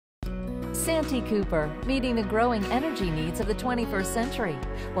Santee Cooper, meeting the growing energy needs of the 21st century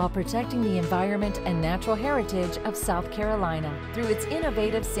while protecting the environment and natural heritage of South Carolina through its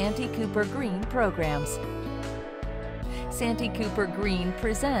innovative Santee Cooper Green programs. Santee Cooper Green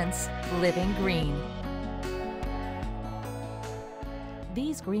presents Living Green.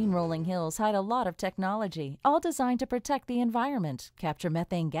 These green rolling hills hide a lot of technology, all designed to protect the environment, capture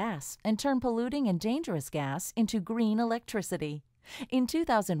methane gas, and turn polluting and dangerous gas into green electricity. In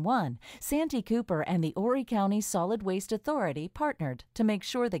 2001, Santee Cooper and the Horry County Solid Waste Authority partnered to make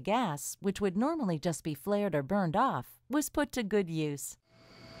sure the gas, which would normally just be flared or burned off, was put to good use.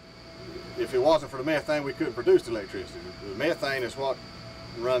 If it wasn't for the methane, we couldn't produce the electricity. The methane is what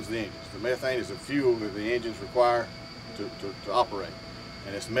runs the engines. The methane is the fuel that the engines require to operate.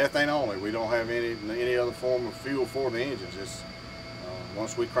 And it's methane only. We don't have any other form of fuel for the engines. It's,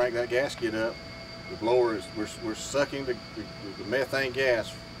 once we crank that gasket up, the blower is, we're sucking the methane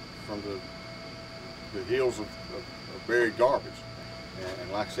gas from the hills of buried garbage.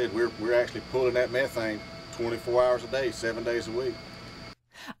 And like I said, we're actually pulling that methane 24 hours a day, 7 days a week.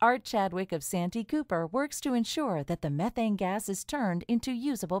 Art Chadwick of Santee Cooper works to ensure that the methane gas is turned into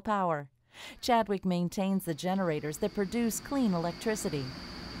usable power. Chadwick maintains the generators that produce clean electricity.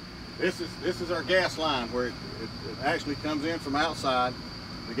 This is our gas line where it actually comes in from outside.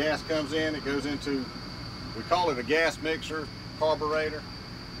 The gas comes in, it goes into, we call it a gas mixer, carburetor.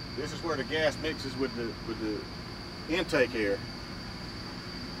 This is where the gas mixes with the intake air.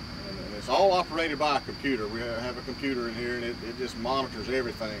 And it's all operated by a computer. We have a computer in here and it just monitors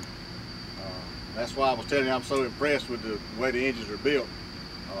everything. That's why I was telling you I'm so impressed with the way the engines are built.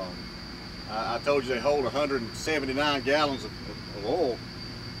 I told you they hold 179 gallons of oil.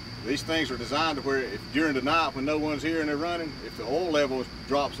 These things are designed to where if during the night when no one's here and they're running, if the oil level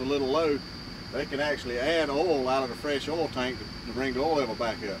drops a little low, they can actually add oil out of the fresh oil tank to bring the oil level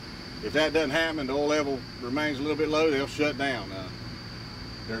back up. If that doesn't happen and the oil level remains a little bit low, they'll shut down.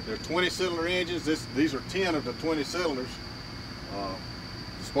 They're 20-cylinder engines. These are 10 of the 20 cylinders. The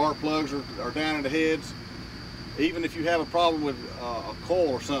spark plugs are down in the heads. Even if you have a problem with a coil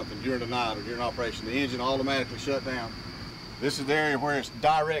or something during the night or during operation, the engine automatically shut down. This is the area where it's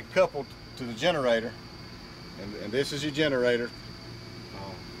direct coupled to the generator, and this is your generator,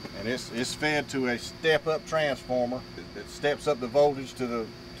 and it's fed to a step-up transformer that steps up the voltage to the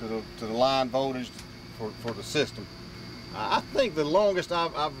line voltage for the system. I think the longest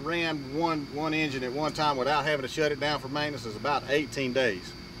I've ran one engine at one time without having to shut it down for maintenance is about 18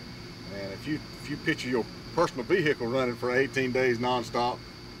 days. And if you picture your personal vehicle running for 18 days non-stop,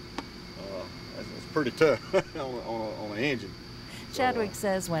 it's pretty tough on an engine. Chadwick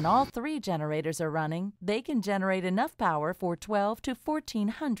says when all 3 generators are running, they can generate enough power for 1,200 to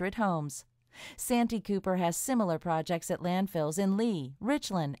 1,400 homes. Santee Cooper has similar projects at landfills in Lee,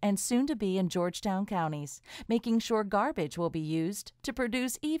 Richland, and soon to be in Georgetown counties, making sure garbage will be used to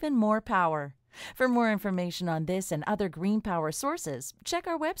produce even more power. For more information on this and other green power sources, check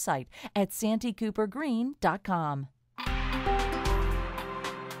our website at santeecoopergreen.com.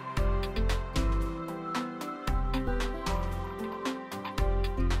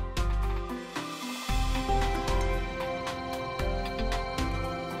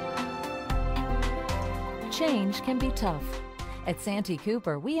 Change can be tough. At Santee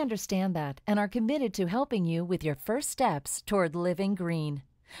Cooper, we understand that and are committed to helping you with your first steps toward living green.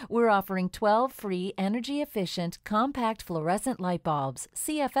 We're offering 12 free energy-efficient compact fluorescent light bulbs,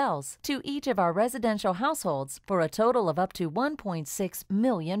 CFLs, to each of our residential households for a total of up to 1.6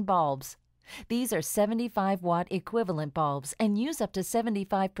 million bulbs. These are 75-watt equivalent bulbs and use up to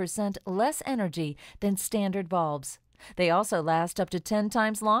 75% less energy than standard bulbs. They also last up to 10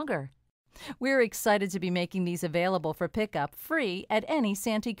 times longer. We're excited to be making these available for pickup free at any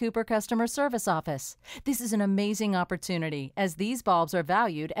Santee Cooper customer service office. This is an amazing opportunity as these bulbs are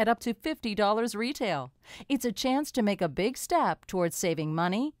valued at up to $50 retail. It's a chance to make a big step towards saving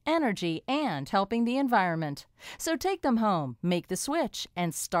money, energy, and helping the environment. So take them home, make the switch,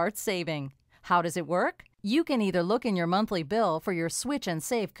 and start saving. How does it work? You can either look in your monthly bill for your Switch and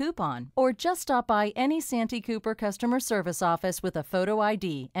Save coupon or just stop by any Santee Cooper customer service office with a photo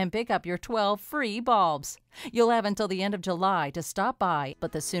ID and pick up your 12 free bulbs. You'll have until the end of July to stop by,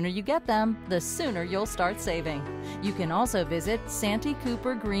 but the sooner you get them, the sooner you'll start saving. You can also visit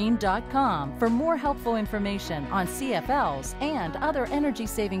santeecoopergreen.com for more helpful information on CFLs and other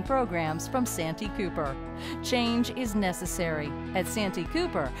energy-saving programs from Santee Cooper. Change is necessary. At Santee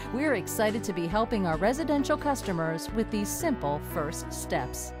Cooper, we're excited to be helping our residential customers with these simple first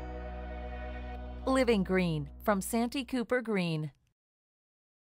steps. Living Green from Santee Cooper Green.